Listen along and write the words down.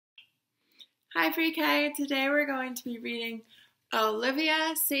Hi Pre-K, today we're going to be reading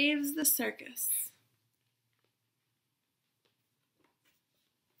Olivia Saves the Circus.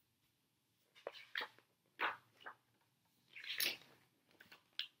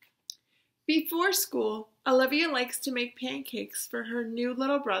 Before school, Olivia likes to make pancakes for her new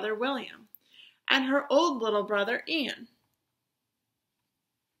little brother William and her old little brother Ian.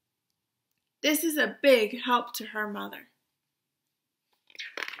 This is a big help to her mother.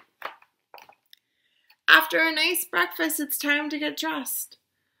 After a nice breakfast, it's time to get dressed.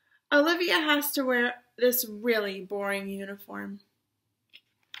 Olivia has to wear this really boring uniform.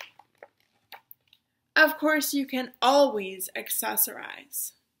 Of course, you can always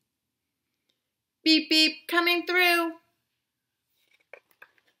accessorize. Beep, beep, coming through.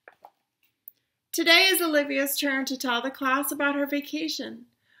 Today is Olivia's turn to tell the class about her vacation.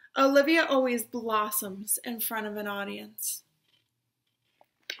 Olivia always blossoms in front of an audience.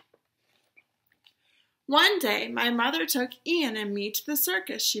 One day, my mother took Ian and me to the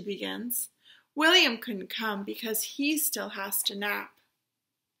circus, she begins. William couldn't come because he still has to nap.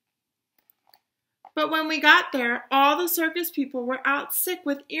 But when we got there, all the circus people were out sick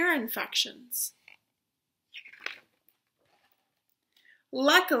with ear infections.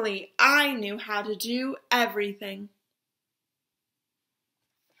 Luckily, I knew how to do everything.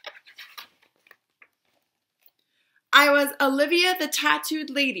 I was Olivia the tattooed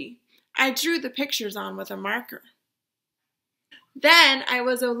lady. I drew the pictures on with a marker. Then I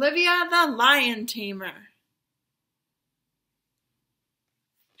was Olivia the lion tamer.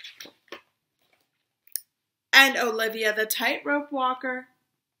 And Olivia the tightrope walker.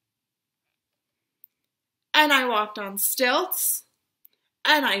 And I walked on stilts.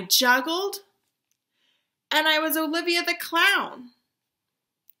 And I juggled. And I was Olivia the clown.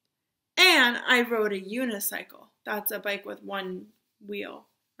 And I rode a unicycle. That's a bike with one wheel,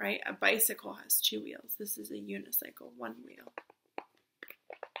 right? A bicycle has two wheels. This is a unicycle, one wheel.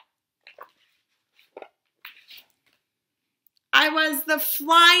 I was the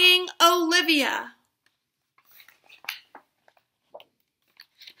flying Olivia.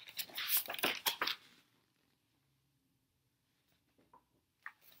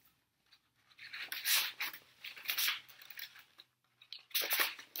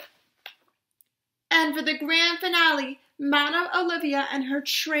 And for the grand finale, Madame Olivia and her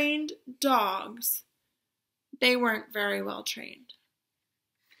trained dogs. They weren't very well trained.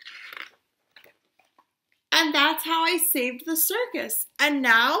 And that's how I saved the circus. And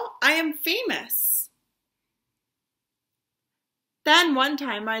now I am famous. Then one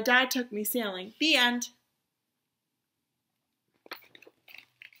time my dad took me sailing. The end.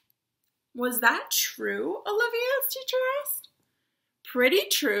 Was that true? Olivia's teacher asked. Pretty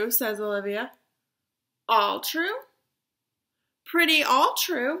true, says Olivia. All true? Pretty all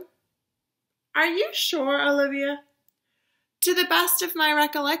true. Are you sure, Olivia? To the best of my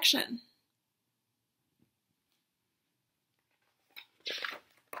recollection.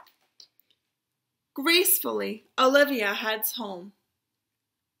 Gracefully, Olivia heads home.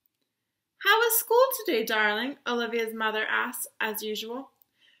 How was school today, darling? Olivia's mother asks, as usual.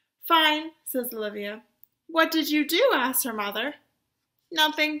 Fine, says Olivia. What did you do? Asks her mother.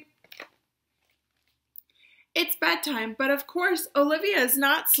 Nothing. It's bedtime, but of course Olivia is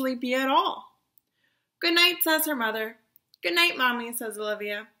not sleepy at all. Good night, says her mother. Good night, Mommy, says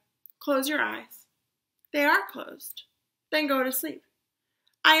Olivia. Close your eyes. They are closed. Then go to sleep.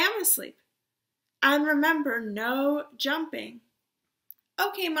 I am asleep. And remember, no jumping.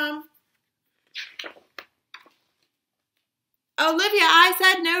 Okay, Mom. Olivia, I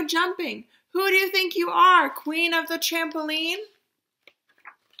said no jumping. Who do you think you are, Queen of the Trampoline?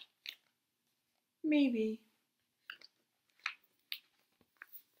 Maybe.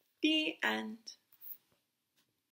 The end.